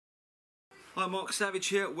Hi, Mark Savage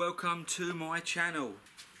here, welcome to my channel.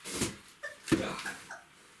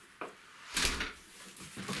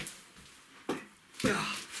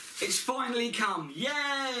 It's finally come,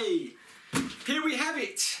 yay! Here we have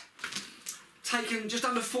it. Taken just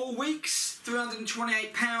under 4 weeks,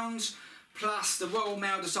 £328, plus the Royal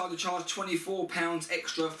Mail decided to charge £24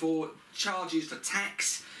 extra for charges for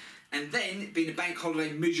tax. And then, being a bank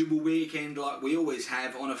holiday miserable weekend like we always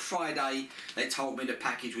have, on a Friday they told me the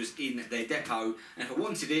package was in their depot, and if I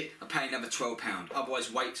wanted it I'd pay another £12,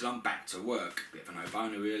 otherwise wait till I'm back to work. Bit of a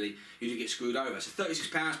no-boner really, you do get screwed over. So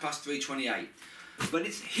 £36 plus £328, but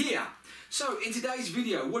it's here. So in today's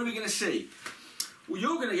video, what are we going to see? Well,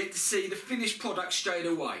 you're going to get to see the finished product straight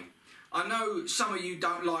away. I know some of you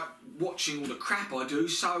don't like watching all the crap I do,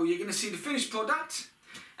 so you're going to see the finished product,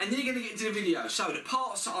 and then you're going to get into the video. So the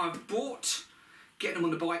parts that I've bought, getting them on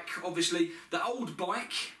the bike, obviously, the old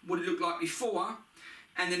bike, what it looked like before,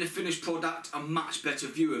 and then the finished product, a much better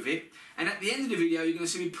view of it. And at the end of the video, you're going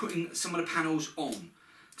to see me putting some of the panels on.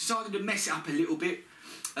 Decided to mess it up a little bit.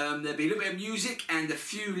 There'll be a little bit of music and a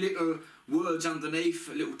few little words underneath,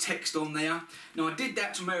 a little text on there. Now I did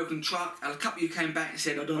that to American Truck, and a couple of you came back and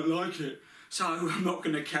said I don't like it. So I'm not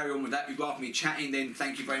going to carry on with that. You'd rather me chatting, then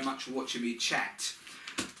thank you very much for watching me chat.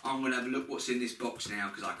 I'm going to have a look what's in this box now,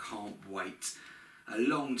 because I can't wait. A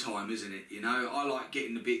long time, isn't it? You know, I like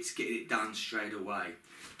getting the bits, getting it done straight away.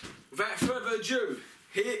 Without further ado,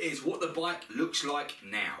 here is what the bike looks like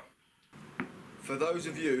now. For those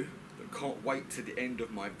of you that can't wait to the end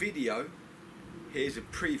of my video, here's a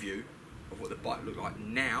preview of what the bike looks like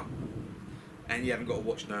now, and you haven't got to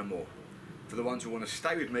watch no more. For the ones who want to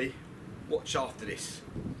stay with me, watch after this.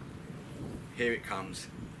 Here it comes,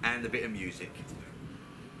 and a bit of music.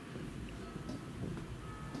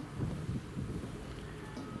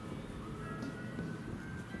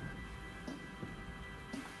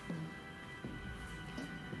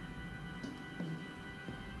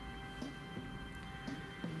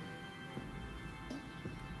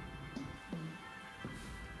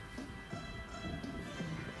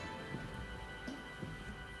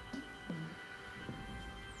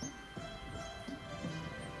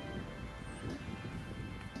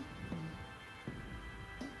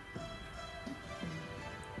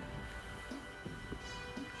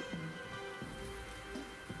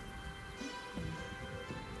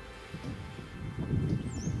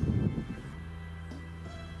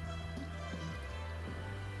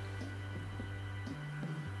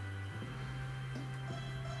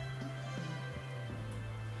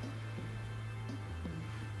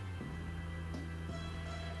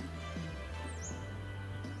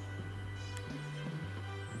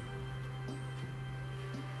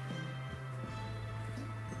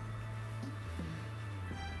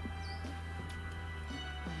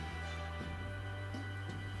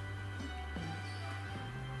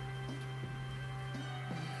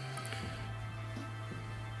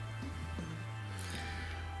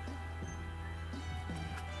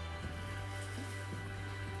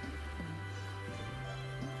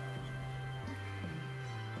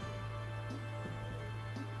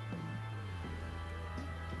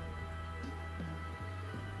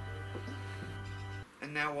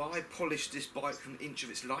 And now while I polish this bike from the inch of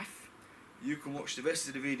its life, you can watch the rest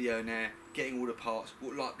of the video now, getting all the parts,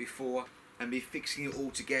 what like before, and me fixing it all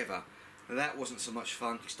together. Now that wasn't so much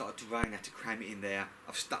fun, it started to rain, I had to cram it in there.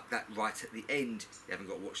 I've stuck that right at the end. You haven't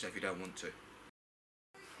got to watch that if you don't want to.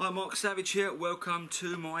 Hi, Mark Savage here, welcome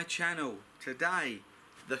to my channel. Today,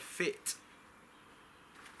 the Fit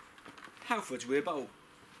Halford's rear bowl.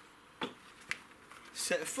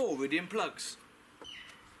 Set of 4 Iridium plugs.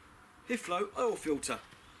 HIFLO oil filter,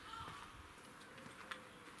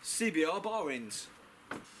 CBR bar ends,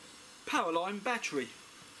 Powerline battery,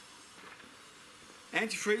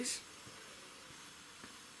 antifreeze,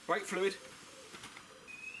 brake fluid,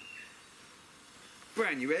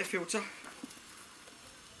 brand new air filter,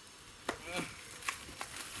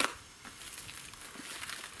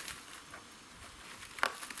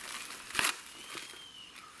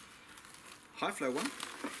 HIFLO one,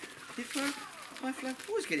 HIFLO, HIFLO,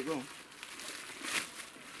 always get it wrong.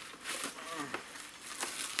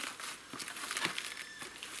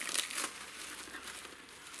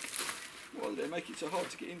 Why do they make it so hard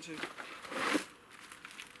to get into?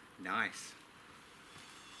 Nice.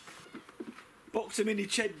 Box of mini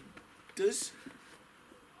cheddars.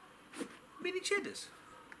 Mini cheddars.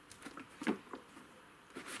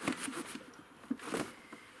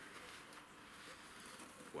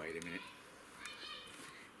 Wait a minute.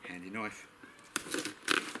 Handy knife.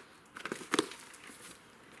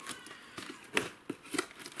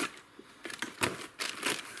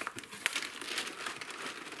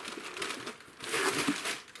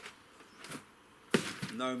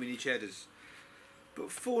 no mini cheddars.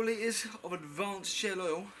 But 4 litres of advanced shell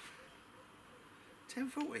oil,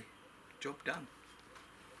 10.40, job done.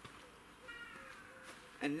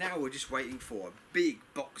 And now we're just waiting for a big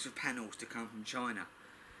box of panels to come from China.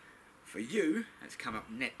 For you, that's come up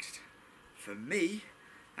next. For me,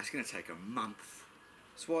 that's going to take a month.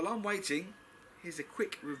 So while I'm waiting, here's a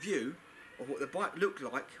quick review of what the bike looked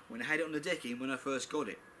like when I had it on the decking when I first got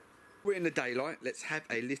it. We're in the daylight, let's have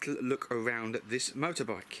a little look around this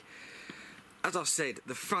motorbike. As I said,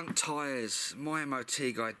 the front tyres, my MOT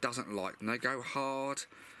guy doesn't like them. They go hard.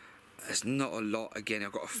 There's not a lot. Again,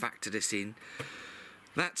 I've got to factor this in.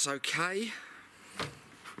 That's okay.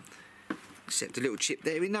 Except a little chip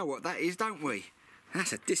there. We know what that is, don't we?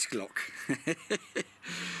 That's a disc lock.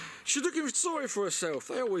 She's looking sorry for herself.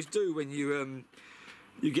 They always do when you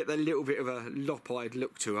get that little bit of a lop-eyed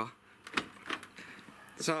look to her.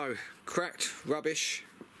 So, cracked, rubbish.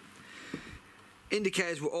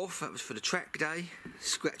 Indicators were off, that was for the track day.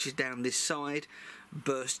 Scratches down this side,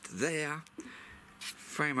 burst there.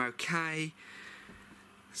 Frame okay.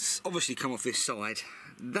 It's obviously come off this side.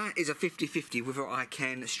 That is a 50-50 whether I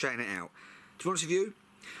can straighten it out. To be honest with you,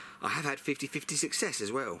 I have had 50-50 success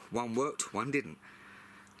as well. One worked, one didn't.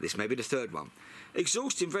 This may be the third one.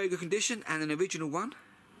 Exhaust in very good condition and an original one.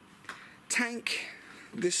 Tank,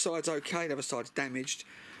 this side's okay, the other side's damaged.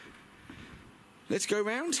 Let's go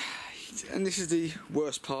round. And this is the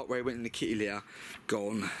worst part where it went in the kitty litter.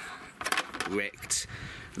 Gone. Wrecked.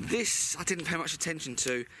 This I didn't pay much attention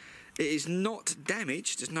to. It is not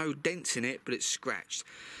damaged, there's no dents in it, but it's scratched.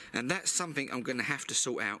 And that's something I'm going to have to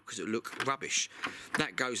sort out because it'll look rubbish.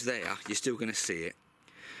 That goes there, you're still going to see it.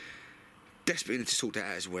 Desperately need to sort that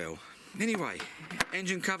out as well. Anyway,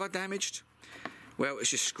 engine cover damaged. Well, it's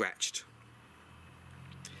just scratched.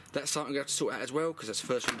 That's something I'm going to have to sort out as well because that's the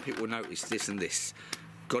first thing people will notice, this and this.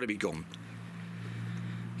 Got to be gone.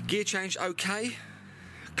 Gear change okay.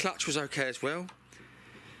 Clutch was okay as well.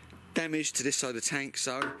 Damage to this side of the tank,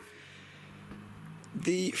 so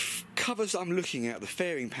the covers I'm looking at, the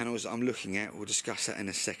fairing panels I'm looking at, we'll discuss that in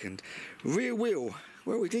a second. Rear wheel,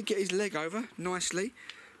 well, we did get his leg over nicely,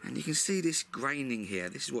 and you can see this graining here.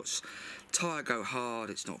 This is what's tyre go hard,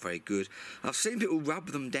 it's not very good. I've seen people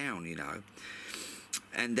rub them down, you know,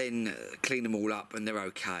 and then clean them all up and they're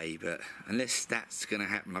okay, but unless that's going to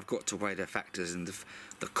happen, I've got to weigh the factors and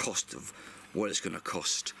the cost of what it's going to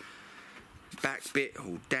cost. Back bit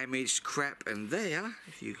all damaged, crap, and there,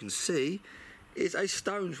 if you can see, is a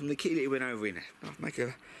stone from the kit that it went over in. I'll make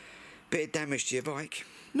a bit of damage to your bike.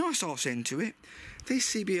 Nice arse end to it. These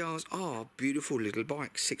CBRs are beautiful little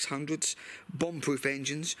bikes, 600s, bomb-proof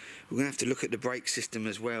engines. We're going to have to look at the brake system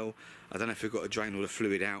as well. I don't know if we've got to drain all the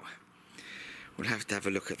fluid out. We'll have to have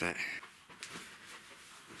a look at that.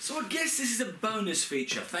 So I guess this is a bonus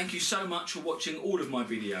feature. Thank you so much for watching all of my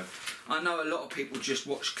video. I know a lot of people just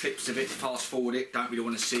watch clips of it, fast forward it, don't really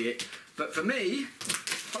want to see it. But for me,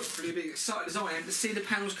 hopefully you'll be excited as I am to see the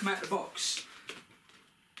panels come out of the box.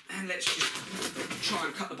 And let's just try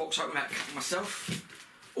and cut the box open without cutting myself.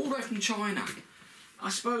 All the way from China. I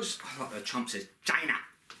suppose, I like the Trump says, China.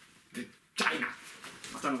 China.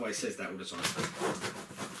 I don't know why he says that all the time.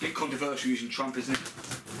 A bit controversial using Trump, isn't it?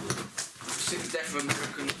 Sick to death of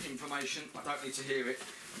American information. I don't need to hear it.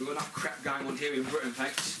 We've got enough crap going on here in Britain,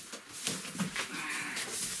 thanks.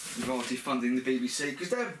 We're defunding the BBC because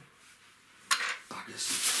they're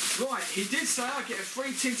buggers. Right, he did say I'd get a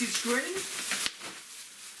free tinted screen.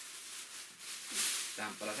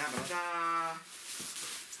 Da-ba-da-da-ba-da.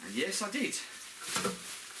 And yes, I did.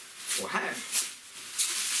 Or have.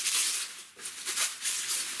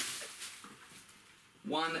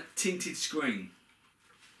 One tinted screen.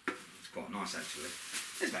 It's quite nice actually.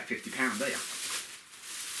 It's about £50 there.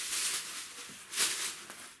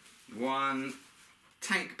 One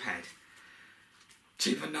tank pad.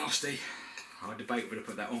 Cheap and nasty. I debate whether to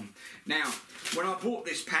put that on. Now, when I bought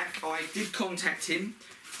this pack, I did contact him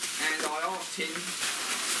and I asked him.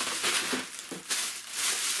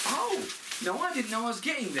 Oh, no, I didn't know I was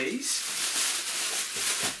getting these.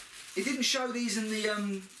 It didn't show these in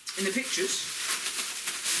the pictures.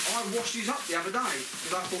 I washed these up the other day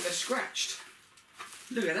because I thought they're scratched.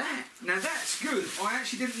 Look at that. Now that's good. I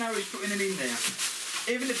actually didn't know he was putting them in there.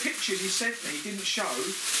 Even the pictures he sent me didn't show.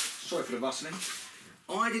 Sorry for the rustling.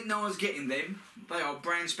 I didn't know I was getting them. They are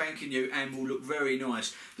brand spanking new and will look very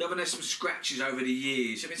nice. They've had some scratches over the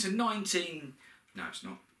years. I mean, it's a 19... No, it's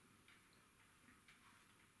not.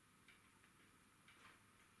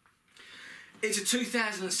 It's a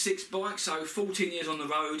 2006 bike, so 14 years on the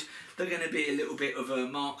road. They're going to be a little bit of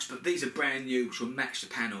marks, but these are brand new, which will match the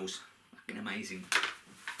panels. Fucking amazing.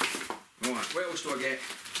 Right, what else do I get?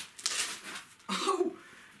 Oh,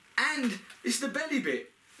 And it's the belly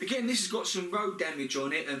bit. Again, this has got some road damage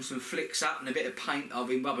on it and some flicks up and a bit of paint I've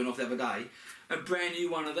been rubbing off the other day. A brand new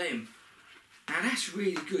one of them. Now that's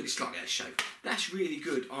really good. It's like that shape. That's really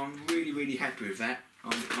good. I'm really, really happy with that.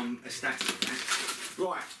 I'm ecstatic with that.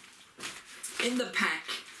 Right. In the pack,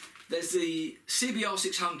 there's the CBR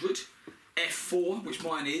 600 F4, which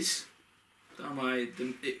mine is. Don't worry,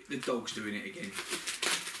 the dog's doing it again.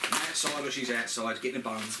 I'm outside or she's outside, getting a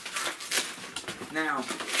bone. Now,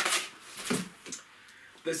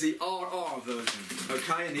 there's the RR version,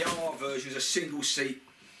 okay? And the RR version is a single seat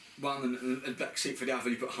one and a back seat for the other,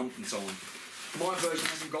 and you put humpins on. My version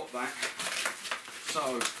hasn't got that.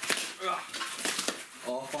 So,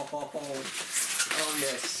 oh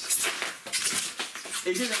yes.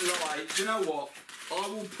 He didn't lie. Do you know what? I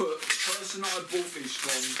will put the person that I bought these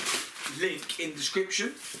from link in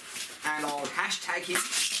description, and I'll hashtag him.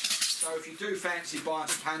 So if you do fancy buying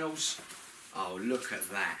some panels, oh look at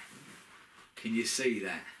that. Can you see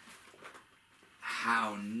that?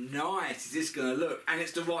 How nice is this going to look? And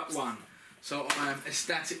it's the right one. So I am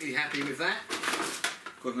ecstatically happy with that.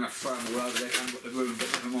 I'm going to throw them all over there. I haven't got the room, but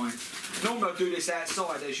never mind. Normally I do this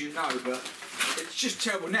outside, as you know, but it's just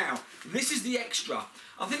terrible. Now, this is the extra.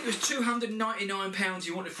 I think it was £299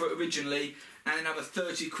 you wanted for it originally, and another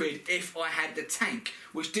 30 quid if I had the tank,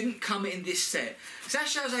 which didn't come in this set. So that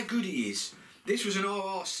shows how good he is. This was an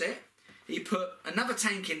RR set. He put another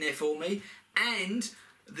tank in there for me, and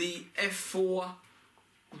the F4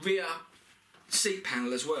 rear seat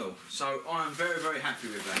panel as well. So I am very, very happy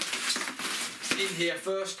with that. In here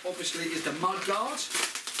first, obviously, is the mud guard.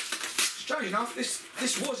 Strange enough, this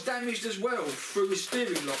was damaged as well through the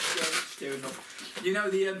steering lock. You know,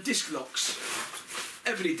 the disc locks.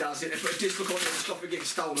 Everybody does it. They put a disc lock on there to stop it getting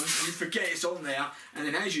stolen. You forget it's on there, and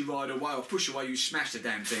then as you ride away or push away, you smash the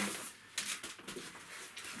damn thing.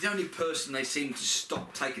 The only person they seem to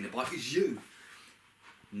stop taking the bike is you.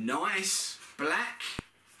 Nice, black,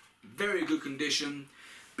 very good condition.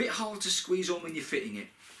 Bit hard to squeeze on when you're fitting it.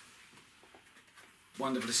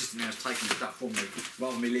 Wonderful assistant now is taking stuff from me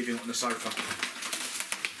rather than me leaving it on the sofa.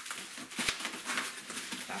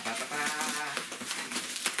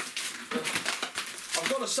 I've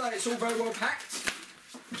got to say it's all very well packed.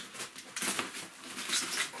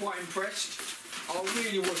 Quite impressed. I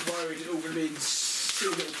really was worried it all going to be in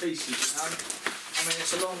silly little pieces, you know. I mean,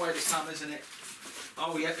 it's a long way to come, isn't it?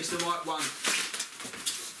 Oh yeah, it's the right one.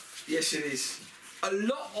 Yes, it is. A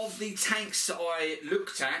lot of the tanks that I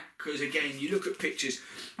looked at, because again, you look at pictures,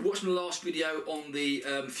 watching the last video on the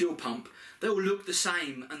fuel pump, they all look the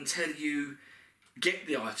same until you get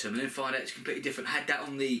the item and then find out it's completely different. I had that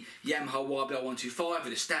on the Yamaha YBL125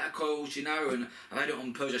 with the stator coils, you know, and I had it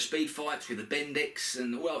on Peugeot Speed Fights with the Bendix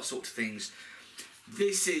and all that sorts of things.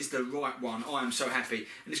 This is the right one. I am so happy.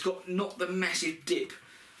 And it's got not the massive dip.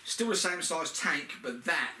 Still the same size tank, but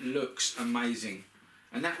that looks amazing.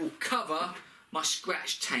 And that will cover my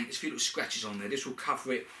scratch tank. There's a few little scratches on there. This will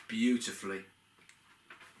cover it beautifully.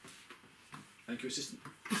 Thank you, assistant.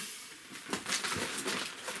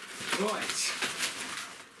 Right.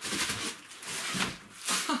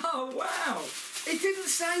 Oh, wow. It didn't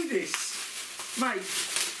say this. Mate,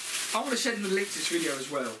 I want to send them the link to this video as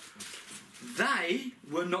well. They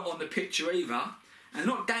were not on the picture either, and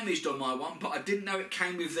not damaged on my one, but I didn't know it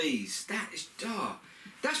came with these. That is,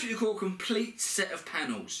 that's what you call a complete set of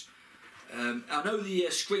panels. I know the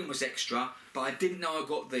screen was extra, but I didn't know I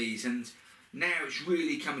got these, and now it's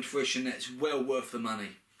really coming to fruition that it's well worth the money.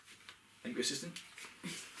 Thank you, assistant.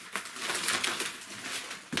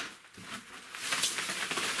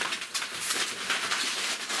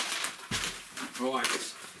 Right,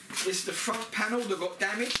 this is the front panel that got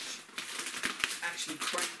damaged. Actually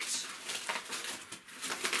cracked.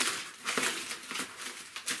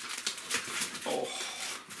 Oh,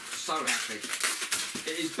 so happy.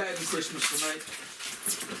 It is better than Christmas for me.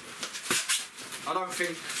 I don't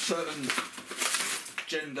think certain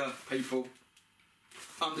gender people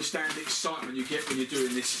understand the excitement you get when you're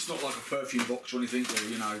doing this. It's not like a perfume box or anything, or,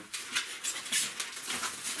 you know,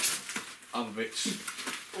 other bits.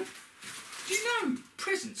 Do you know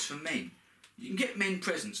presents for men? You can get men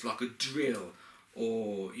presents like a drill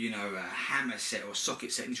or, you know, a hammer set or a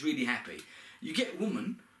socket set, and he's really happy. You get a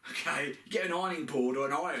woman, okay, you get an ironing board or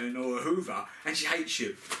an iron or a hoover, and she hates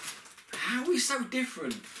you. How are we so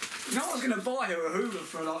different? No one's going to buy her a hoover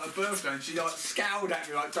for like a birthday, and she like scowled at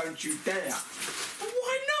me like, don't you dare. But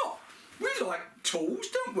why not? We like tools,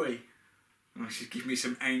 don't we? Oh, she's giving me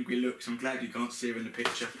some angry looks. I'm glad you can't see her in the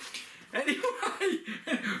picture. Anyway,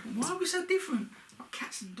 why are we so different? Like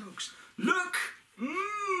cats and dogs. Look!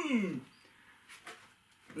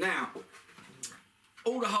 Now,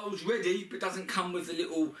 all the holes ready, but doesn't come with the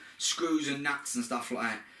little screws and nuts and stuff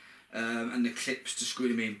like that, and the clips to screw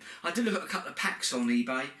them in. I did look at a couple of packs on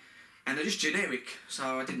eBay, and they're just generic,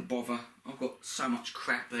 so I didn't bother. I've got so much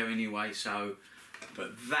crap there anyway, so,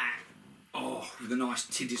 but that, oh, with a nice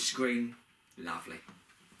tinted screen, lovely.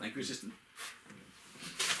 Thank you, assistant.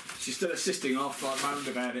 She's still assisting after I moaned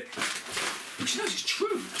about it. Well, she knows it's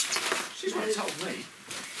true. She's the one that told me.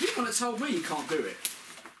 You're the one that told me you can't do it.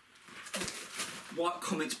 Write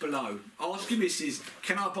comments below. Ask your missus,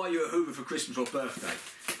 can I buy you a Hoover for Christmas or birthday?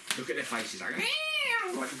 Look at their faces like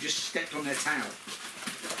you just stepped on their tail.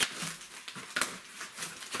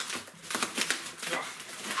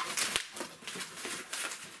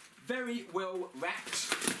 Very well wrapped.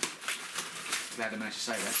 Glad I managed to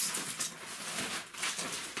say that.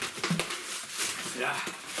 Yeah.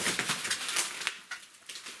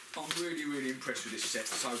 I'm really, really impressed with this set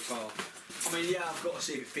so far. I mean, yeah, I've got to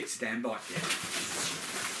see if it fits the damn bike yet.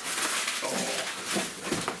 Oh.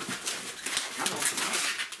 Come on.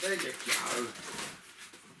 There you go.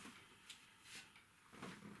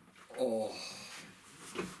 Oh.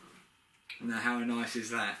 Now, how nice is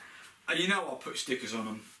that? And you know I'll put stickers on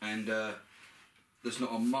them, and there's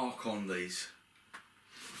not a mark on these.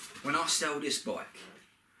 When I sell this bike,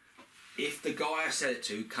 if the guy I sell it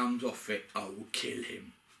to comes off it, I will kill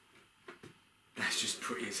him. That's just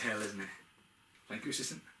pretty as hell, isn't it? Thank you,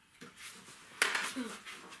 assistant.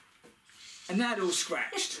 And that all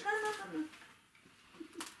scratched.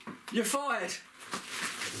 You're fired.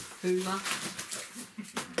 Hoover.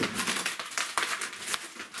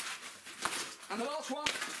 And the last one.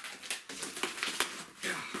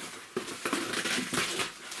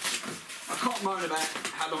 I can't moan about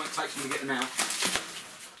how long it takes me to get them out.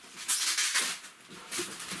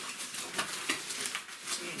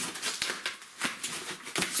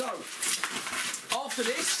 So, after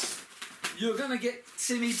this, you're going to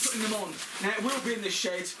see me putting them on. Now, it will be in the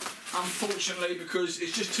shed, unfortunately, because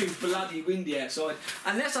it's just too bloody windy outside.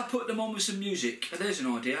 Unless I put them on with some music. And there's an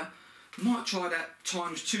idea. Might try that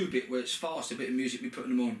 ×2 bit where it's fast, a bit of music, me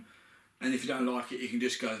putting them on. And if you don't like it, you can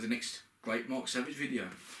just go to the next Great Mark Savage video.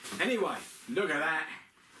 Anyway, look at that.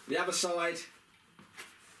 The other side,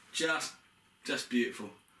 just beautiful.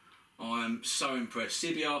 I am so impressed.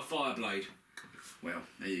 CBR Fireblade. Well,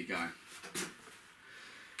 there you go.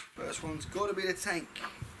 First one's got to be the tank.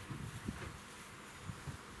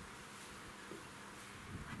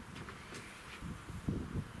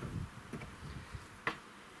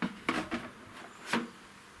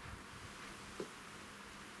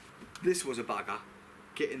 This was a bugger,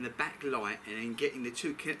 getting the back light and then getting the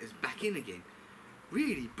two connectors back in again.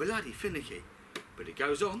 Really bloody finicky, but it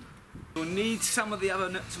goes on. You'll need some of the other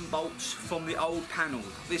nuts and bolts from the old panel.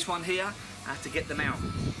 This one here, I have to get them out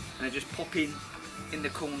and they just pop in the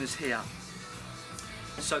corners here.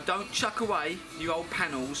 So don't chuck away your old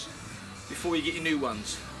panels before you get your new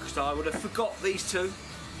ones, because I would have forgot these two.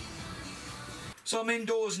 So I'm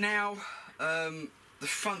indoors now. The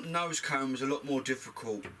front nose cone was a lot more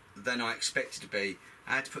difficult than I expected to be.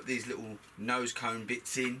 I had to put these little nose cone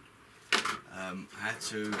bits in. I had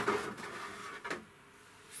to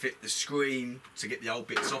fit the screen to get the old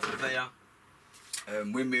bits off of there.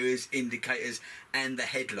 Wind mirrors, indicators and the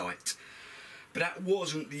headlight. But that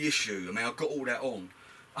wasn't the issue. I mean, I got all that on.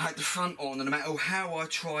 I had the front on, and no matter how I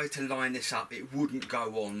tried to line this up, it wouldn't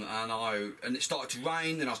go on, and it started to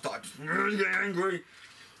rain and I started to really get angry.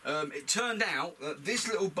 It turned out that this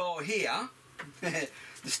little bar here, the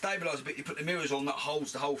stabiliser bit you put the mirrors on that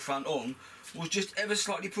holds the whole front on, was just ever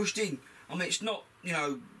slightly pushed in. I mean, it's not, you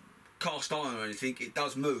know, cast iron or anything, it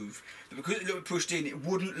does move, but because it's a little bit pushed in, it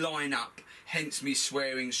wouldn't line up, hence me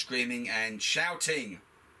swearing, screaming and shouting.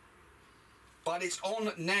 But it's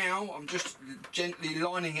on now. I'm just gently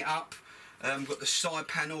lining it up. Got the side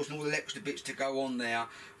panels and all the extra bits to go on there,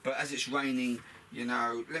 but as it's raining, you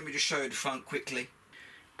know, let me just show you the front quickly.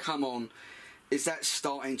 Come on, is that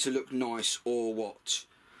starting to look nice or what?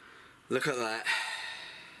 Look at that.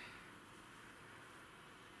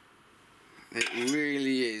 It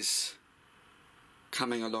really is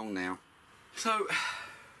coming along now.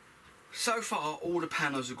 So far all the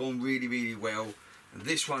panels have gone really, really well.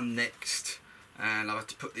 This one next, and I've had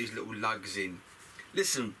to put these little lugs in.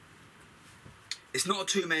 Listen, it's not a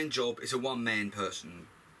two-man job, it's a one-man person.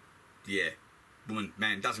 Yeah, woman,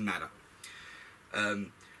 man, doesn't matter.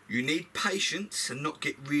 You need patience and not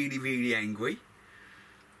get really, really angry.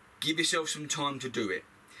 Give yourself some time to do it.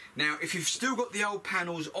 Now, if you've still got the old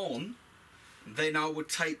panels on, then I would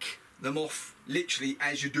take them off literally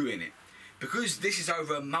as you're doing it. Because this is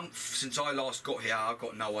over a month since I last got here, I've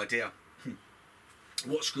got no idea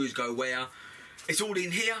what screws go where. it's all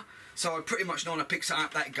in here, so I pretty much know when I pick something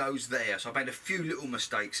up that goes there. So I've made a few little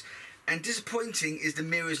mistakes. And disappointing is the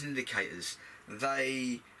mirrors and indicators.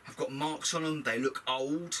 They have got marks on them, they look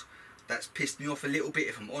old. That's pissed me off a little bit,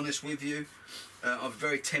 if I'm honest with you. I'm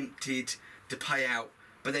very tempted to pay out,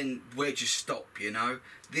 but then where'd you stop, you know?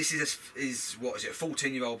 This is what is it, a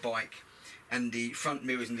 14-year-old bike, and the front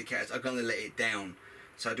mirrors and indicators are going to let it down.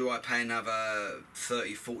 So do I pay another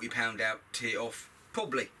 £30–40 out to hit off?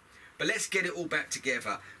 Probably. But let's get it all back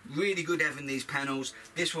together. Really good having these panels.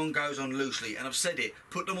 This one goes on loosely, and I've said it,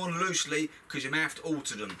 put them on loosely because you may have to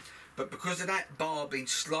alter them. But because of that bar being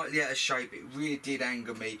slightly out of shape, it really did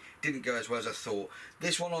anger me. Didn't go as well as I thought.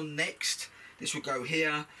 This one on next, this will go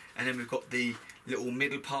here, and then we've got the little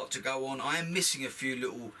middle part to go on. I am missing a few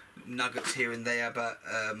little nuggets here and there, but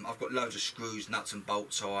I've got loads of screws, nuts and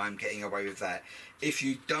bolts, so I'm getting away with that. If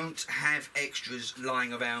you don't have extras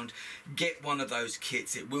lying around, get one of those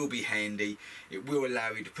kits. It will be handy. It will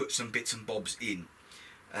allow you to put some bits and bobs in.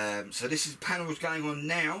 So this is panels going on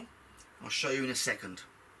now. I'll show you in a second.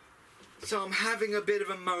 So I'm having a bit of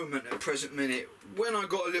a moment at present minute. When I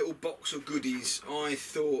got a little box of goodies, I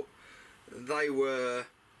thought they were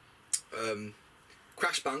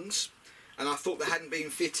crash bungs, and I thought they hadn't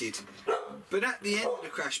been fitted. But at the end of the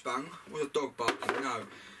crash bung was a dog barking. No,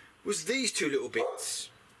 was these two little bits,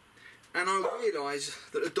 and I realised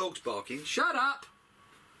that the dog's barking. Shut up!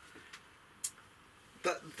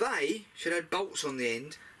 But they should have bolts on the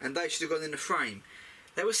end, and they should have gone in the frame.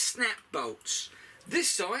 They were snap bolts. This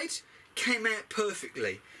side came out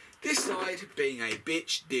perfectly. This side, being a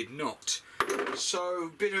bitch, did not.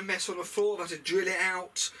 So, bit of a mess on the floor. I've had to drill it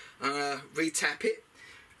out, re-tap it.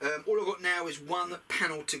 All I've got now is one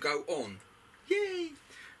panel to go on. Yay!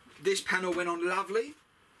 This panel went on lovely.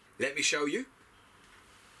 Let me show you.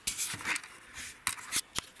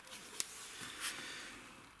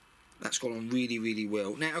 That's gone on really, really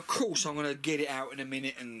well. Now, of course, I'm going to get it out in a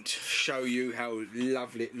minute and show you how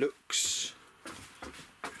lovely it looks.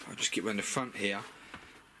 I'll just get around the front here.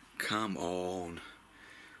 Come on.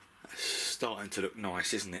 That's starting to look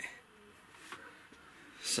nice, isn't it?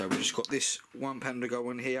 So we've just got this one panel to go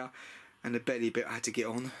on here, and the belly bit I had to get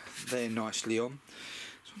on there nicely on.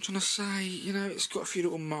 So I'm trying to say, you know, it's got a few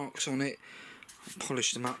little marks on it. I'll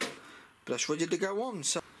polish them up, but that's ready to go on.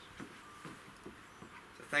 So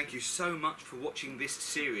thank you so much for watching this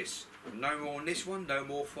series. No more on this one, no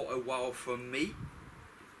more for a while from me.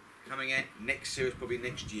 Coming out next series, probably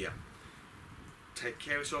next year. Take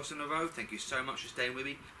care of yourselves on the road. Thank you so much for staying with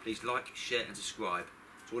me. Please like, share and subscribe.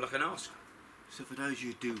 That's all I can ask. So for those of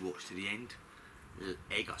you who do watch to the end, little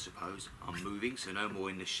egg I suppose, I'm moving, so no more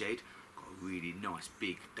in the shed. Got a really nice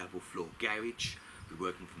big double floor garage. We're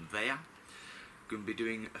working from there. Going to be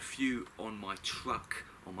doing a few on my truck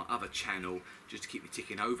on my other channel just to keep me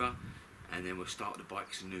ticking over, and then we'll start the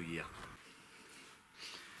bikes in the new year.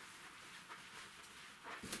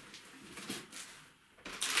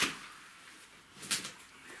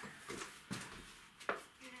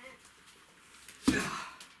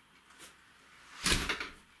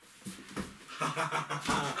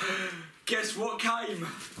 Guess what came?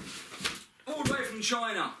 All the way from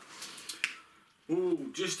China. Ooh,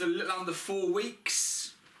 just a little under 4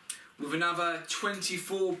 weeks with another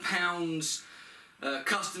 £24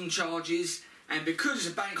 custom charges, and because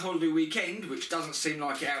it's a bank holiday weekend, which doesn't seem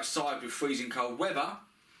like it outside with freezing cold weather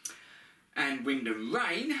and wind and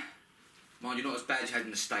rain, mind you, not as bad as you had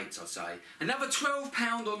in the States, I'd say, another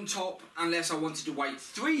 £12 on top unless I wanted to wait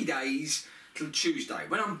 3 days till Tuesday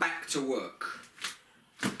when I'm back to work.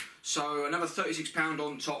 So another £36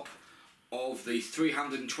 on top of the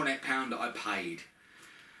 £328 that I paid.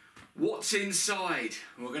 What's inside?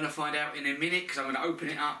 We're going to find out in a minute because I'm going to open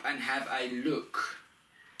it up and have a look.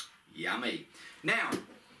 Yummy. Now,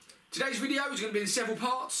 today's video is going to be in several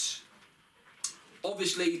parts.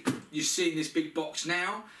 Obviously, you're seeing this big box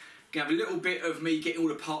now. Going to have a little bit of me getting all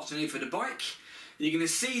the parts I need for the bike. You're going to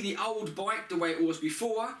see the old bike the way it was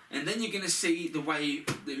before, and then you're going to see the way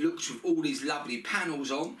it looks with all these lovely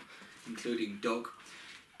panels on, including dog.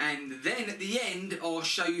 And then at the end, I'll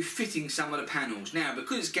show you fitting some of the panels. Now,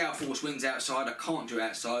 because it's gale force winds outside, I can't do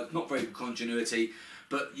outside, not very good continuity,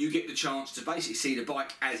 but you get the chance to basically see the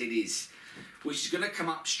bike as it is, which is going to come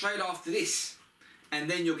up straight after this. And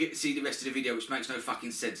then you'll get to see the rest of the video, which makes no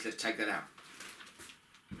fucking sense. Let's take that out.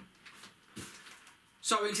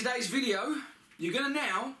 So in today's video, you're going to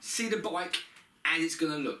now see the bike as it's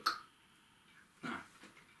going to look. Now.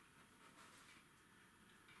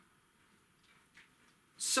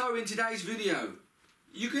 So in today's video,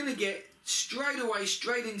 you're going to get straight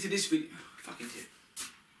into this video. Fucking tip.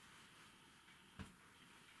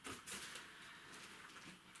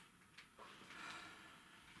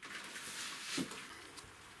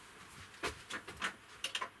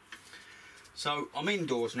 So I'm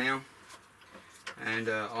indoors now, and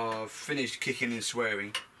I've finished kicking and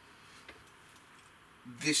swearing.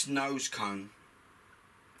 This nose cone,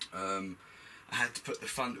 I had to put the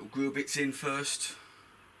front little grill bits in first.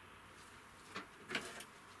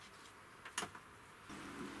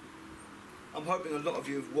 I'm hoping a lot of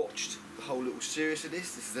you have watched the whole little series of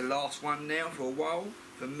this. This is the last one now for a while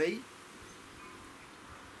for me.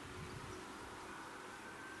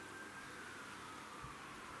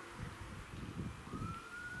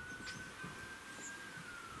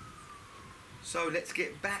 So let's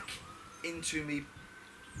get back into me.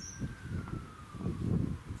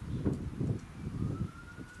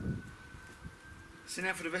 So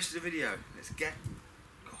now for the rest of the video, let's get.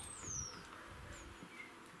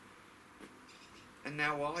 And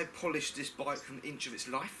now while I polish this bike from an inch of its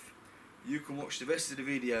life, you can watch the rest of the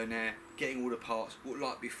video now, getting all the parts, what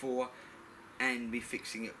like before, and me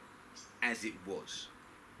fixing it as it was.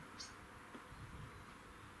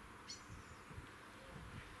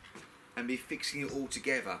 And be fixing it all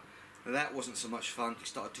together. Now that wasn't so much fun. It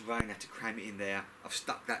started to rain, I had to cram it in there. I've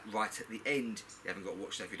stuck that right at the end. You haven't got to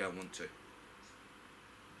watch that if you don't want to.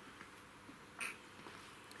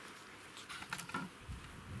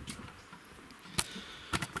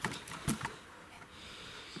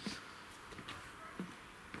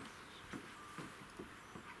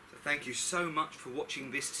 So thank you so much for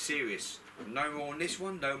watching this series. No more on this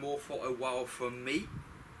one, no more for a while from me.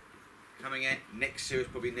 Coming out next series,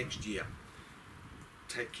 probably next year.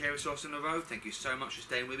 Take care of yourselves on the road. Thank you so much for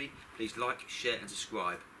staying with me. Please like, share and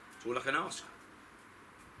subscribe. That's all I can ask.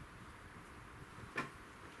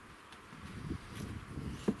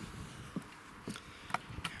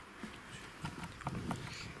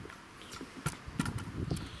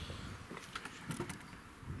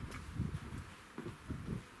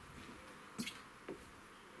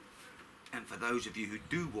 And for those of you who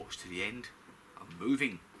do watch to the end, I'm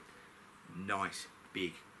moving. Nice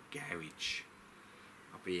big garage.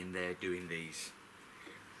 I'll be in there doing these,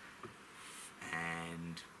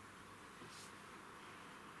 and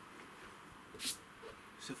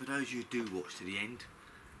so for those of you who do watch to the end,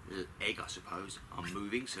 little egg I suppose, I'm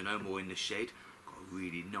moving, so no more in the shed. Got a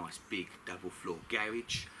really nice big double floor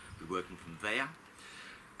garage. Be working from there.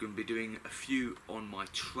 Going to be doing a few on my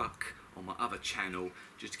truck on my other channel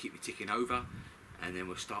just to keep me ticking over, and then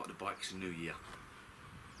we'll start the bikes in the new year.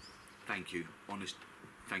 Thank you, honest,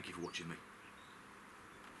 thank you for watching me.